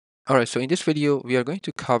All right, so in this video, we are going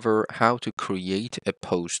to cover how to create a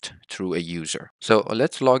post through a user. So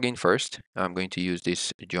let's log in first. I'm going to use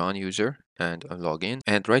this John user and log in.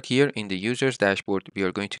 And right here in the users dashboard, we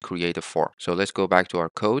are going to create a form. So let's go back to our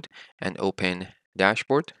code and open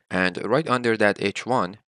dashboard. And right under that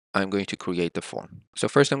H1, I'm going to create the form. So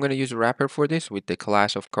first I'm going to use a wrapper for this with the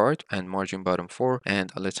class of card and margin bottom 4.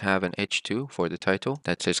 And let's have an H2 for the title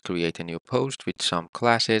that says create a new post with some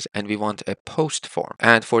classes. And we want a post form.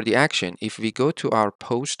 And for the action, if we go to our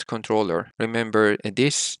post controller, remember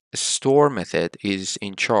this store method is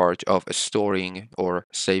in charge of storing or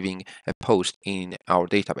saving a post in our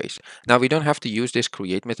database. Now we don't have to use this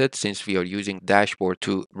create method since we are using dashboard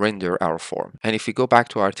to render our form. And if we go back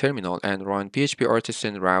to our terminal and run PHP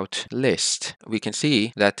artisan route list, we can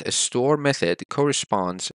see that a store method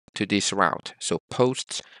corresponds to this route. So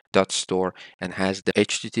posts.store and has the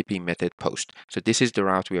HTTP method post. So this is the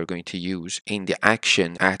route we are going to use in the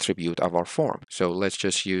action attribute of our form. So let's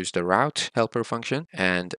just use the route helper function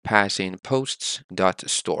and pass in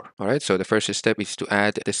posts.store. All right, so the first step is to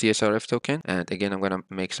add the CSRF token. And again, I'm going to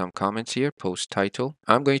make some comments here. Post title.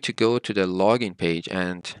 I'm going to go to the login page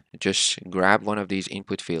and just grab one of these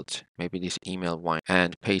input fields, maybe this email one,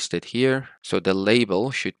 and paste it here. So the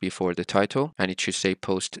label should be for the title and it should say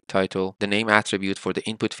post title. The name attribute for the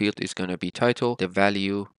input field is going to be title. The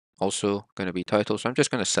value also going to be title. So I'm just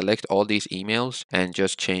going to select all these emails and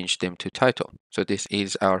just change them to title. So this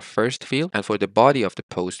is our first field. And for the body of the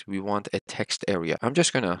post, we want a text area. I'm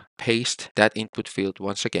just going to paste that input field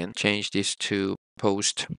once again, change this to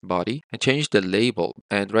post body and change the label.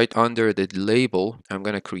 And right under the label, I'm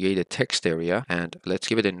going to create a text area and let's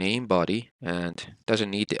give it a name body, and doesn't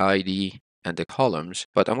need the ID and the columns,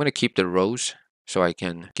 but I'm going to keep the rows so I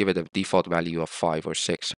can give it a default value of 5 or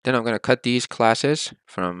 6. Then I'm going to cut these classes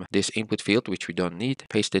from this input field, which we don't need,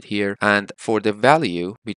 paste it here. And for the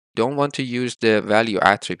value, we don't want to use the value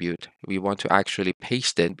attribute. We want to actually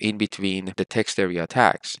paste it in between the text area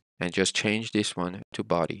tags and just change this one to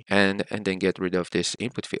body and then get rid of this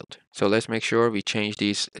input field. So let's make sure we change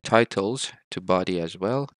these titles to body as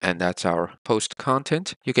well. And that's our post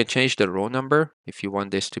content. You can change the row number if you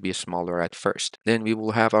want this to be smaller at first. Then we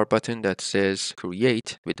will have our button that says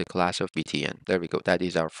create with the class of btn. There we go. That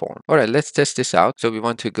is our form. All right, let's test this out. So we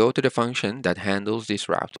want to go to the function that handles this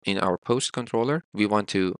route. In our post controller, we want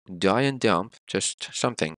to die and dump just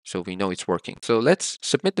something so we know it's working. So let's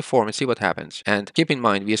submit the form and see what happens. And keep in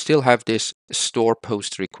mind, we still have this store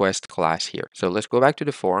post request class here. So let's go back to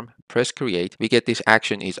the form, press create. We get this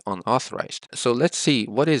action is unauthorized. So let's see,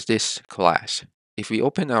 what is this class? If we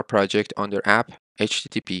open our project under app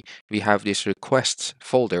HTTP, we have this requests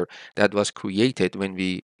folder that was created when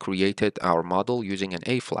we created our model using an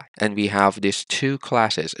A flag. And we have these two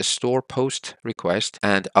classes, a store post request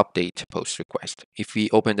and update post request. If we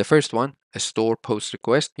open the first one, a store post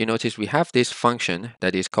request, you notice we have this function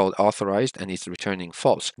that is called authorized and it's returning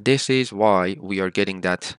false. This is why we are getting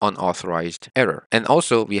that unauthorized error. And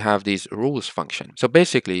also we have this rules function. So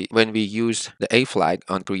basically, when we use the A flag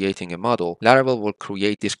on creating a model, Laravel will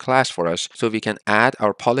create this class for us so we can add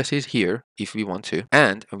our policies here if we want to,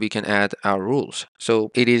 and we can add our rules. So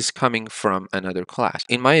it is coming from another class.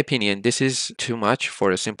 In my opinion, this is too much for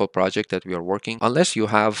a simple project that we are working, unless you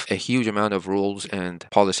have a huge amount of rules and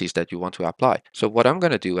policies that you want to apply. So what I'm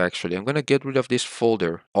going to do actually, I'm going to get rid of this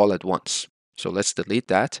folder all at once. So let's delete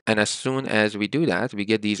that. And as soon as we do that, we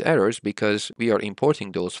get these errors because we are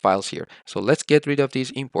importing those files here. So let's get rid of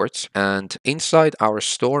these imports. And inside our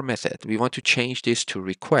store method, we want to change this to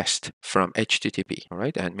request from HTTP, all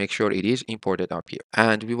right? And make sure it is imported up here.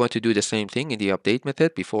 And we want to do the same thing in the update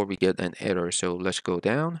method before we get an error. So let's go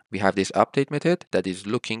down. We have this update method that is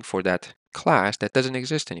looking for that class that doesn't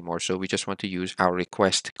exist anymore. So we just want to use our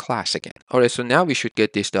request class again. All right, so now we should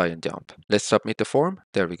get this die and dump. Let's submit the form.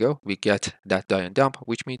 There we go. We get that die and dump,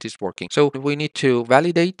 which means it's working. So we need to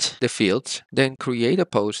validate the fields, then create a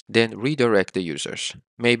post, then redirect the users,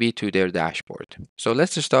 maybe to their dashboard. So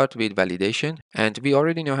let's start with validation. And we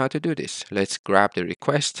already know how to do this. Let's grab the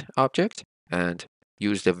request object and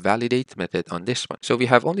use the validate method on this one. So we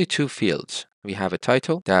have only two fields. We have a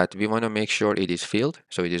title that we want to make sure it is filled,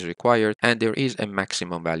 so it is required, and there is a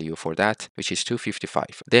maximum value for that, which is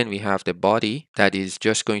 255. Then we have the body that is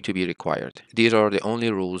just going to be required. These are the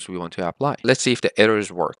only rules we want to apply. Let's see if the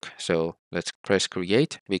errors work. So let's press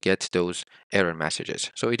create, we get those error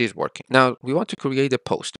messages. So it is working. Now we want to create a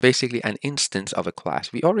post, basically an instance of a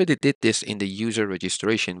class. We already did this in the user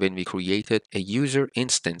registration when we created a user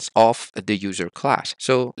instance of the user class.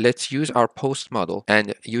 So let's use our post model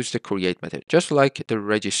and use the create method, just like the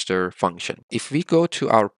register function. If we go to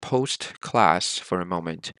our post class for a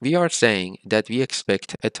moment, we are saying that we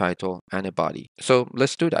expect a title and a body. So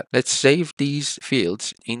let's do that. Let's save these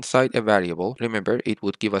fields inside a variable. Remember, it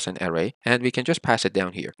would give us an array, and we can just pass it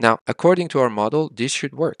down here. Now, according to our model, this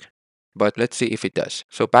should work, but let's see if it does.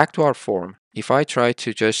 So back to our form. If I try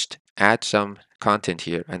to just add some content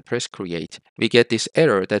here and press create, we get this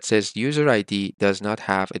error that says user ID does not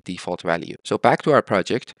have a default value. So back to our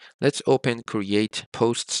project, let's open create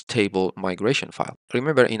posts table migration file.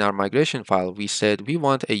 Remember, in our migration file, we said we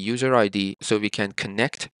want a user ID so we can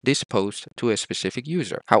connect this post to a specific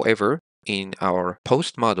user. However, in our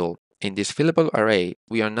post model, in this fillable array,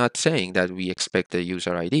 we are not saying that we expect the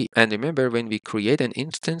user ID. And remember, when we create an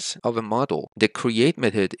instance of a model, the create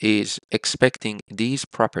method is expecting these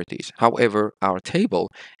properties. However, our table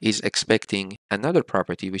is expecting another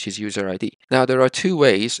property, which is user ID. Now, there are two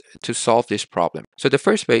ways to solve this problem. So the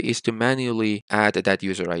first way is to manually add that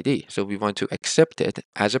user ID. So we want to accept it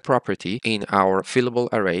as a property in our fillable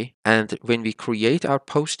array. And when we create our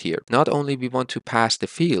post here, not only we want to pass the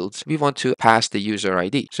fields, we want to pass the user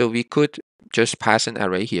ID. So we could just pass an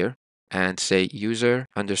array here and say user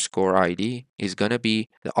underscore ID is going to be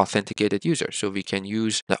the authenticated user. So we can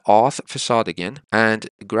use the auth facade again and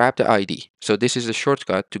grab the ID. So this is a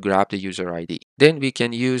shortcut to grab the user ID. Then we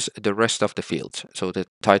can use the rest of the fields, so the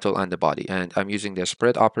title and the body. And I'm using the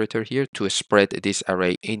spread operator here to spread this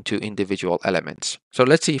array into individual elements. So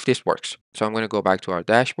let's see if this works. So I'm going to go back to our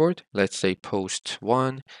dashboard. Let's say post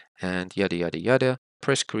 1 and yada, yada, yada.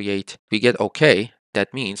 Press create. We get OK.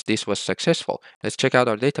 That means this was successful. Let's check out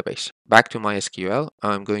our database. Back to MySQL,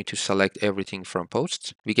 I'm going to select everything from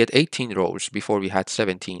posts. We get 18 rows before we had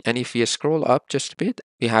 17. And if we scroll up just a bit,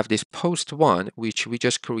 we have this post 1, which we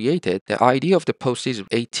just created. The ID of the post is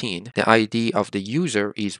 18. The ID of the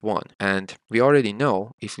user is 1. And we already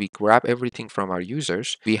know if we grab everything from our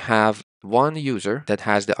users, we have one user that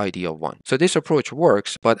has the ID of 1. So this approach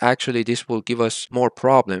works, but actually this will give us more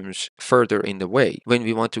problems further in the way when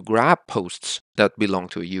we want to grab posts that belong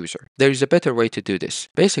to a user. There is a better way to do this.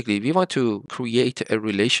 Basically, we want to create a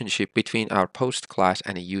relationship between our post class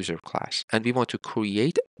and a user class, and we want to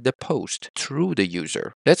create the post through the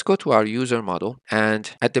user. Let's go to our user model,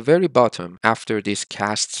 and at the very bottom, after this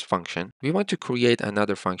casts function, we want to create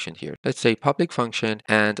another function here. Let's say public function,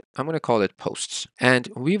 and I'm going to call it posts. And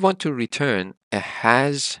we want to return a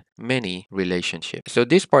has many relationship. So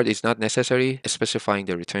this part is not necessary specifying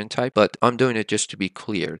the return type, but I'm doing it just to be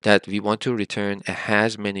clear that we want to return a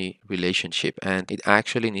has many relationship, and it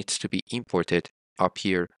actually needs to be imported up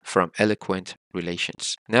here from eloquent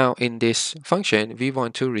relations. Now in this function, we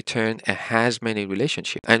want to return a has many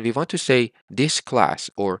relationship, and we want to say this class,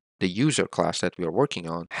 or the user class that we are working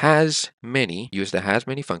on, has many, use the has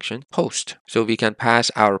many function, post. So we can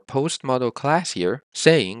pass our post model class here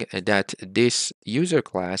saying that this user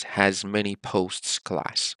class has many posts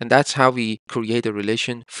class. And that's how we create a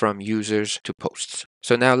relation from users to posts.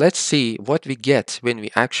 So now let's see what we get when we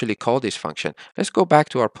actually call this function. Let's go back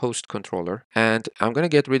to our post controller, and I'm going to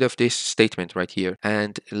get rid of this statement right here,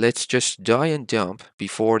 and let's just die and dump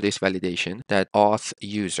before this validation that auth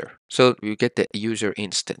user. So we get the user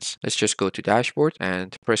instance. Let's just go to dashboard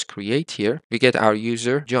and press create here. We get our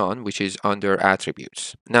user John, which is under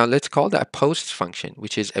attributes. Now let's call that post function,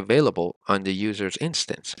 which is available on the user's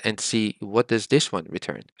instance, and see what does this one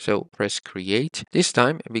return. So press create. This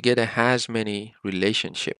time we get a has many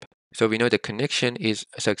relationship. So we know the connection is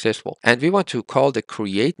successful. And we want to call the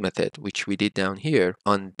create method, which we did down here,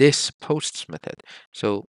 on this posts method.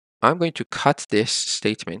 So I'm going to cut this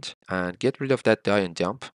statement and get rid of that die and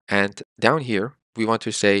dump. And down here, we want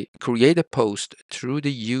to say create a post through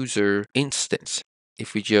the user instance.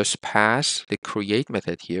 If we just pass the create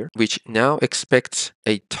method here, which now expects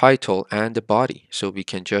a title and a body, so we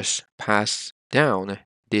can just pass down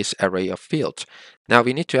this array of fields. Now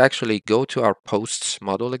we need to actually go to our posts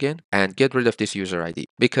model again and get rid of this user ID,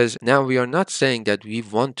 because now we are not saying that we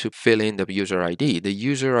want to fill in the user ID. The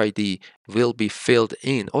user ID will be filled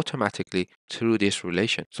in automatically through this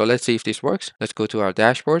relation. So let's see if this works. Let's go to our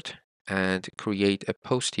dashboard and create a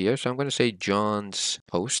post here. So I'm going to say John's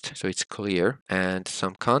post, so it's clear, and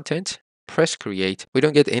some content. Press create. We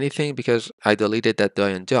don't get anything because I deleted that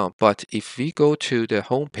die and dump. But if we go to the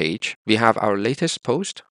home page, we have our latest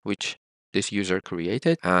post, which this user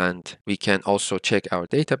created, and we can also check our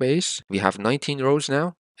database. We have 19 rows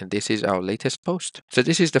now, and this is our latest post. So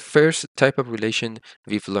this is the first type of relation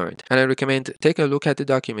we've learned. And I recommend take a look at the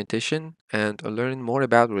documentation and learn more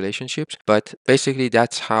about relationships, but basically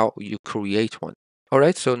that's how you create one. All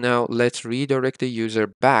right, so now let's redirect the user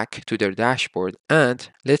back to their dashboard and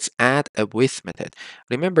let's add a with method.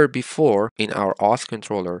 Remember before in our auth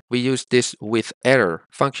controller, we used this with error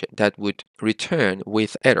function that would return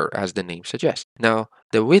with error as the name suggests. Now,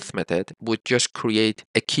 the with method would just create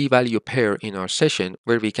a key value pair in our session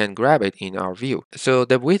where we can grab it in our view. So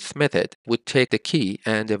the with method would take the key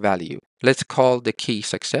and the value. Let's call the key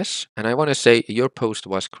success, and I want to say your post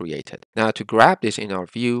was created. Now to grab this in our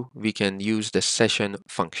view, we can use the session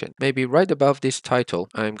function. Maybe right above this title,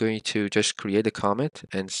 I'm going to just create a comment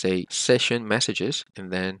and say session messages,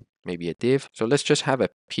 and then maybe a div. So let's just have a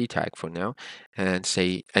p tag for now and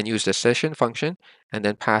say and use the session function and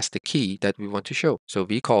then pass the key that we want to show. So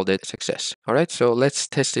we called it success. All right, so let's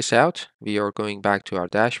test this out. We are going back to our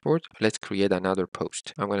dashboard. Let's create another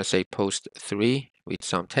post. I'm going to say post 3 with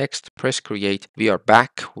some text, press create. We are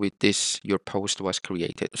back with this, your post was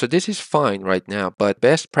created. So this is fine right now, but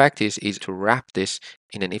best practice is to wrap this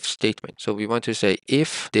in an if statement. So we want to say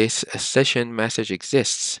if this session message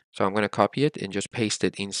exists. So I'm going to copy it and just paste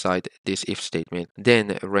it inside this if statement,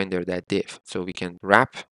 then render that div. So we can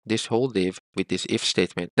wrap this whole div with this if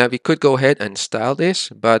statement. Now we could go ahead and style this,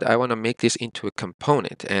 but I want to make this into a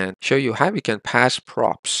component and show you how we can pass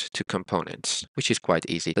props to components, which is quite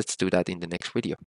easy. Let's do that in the next video.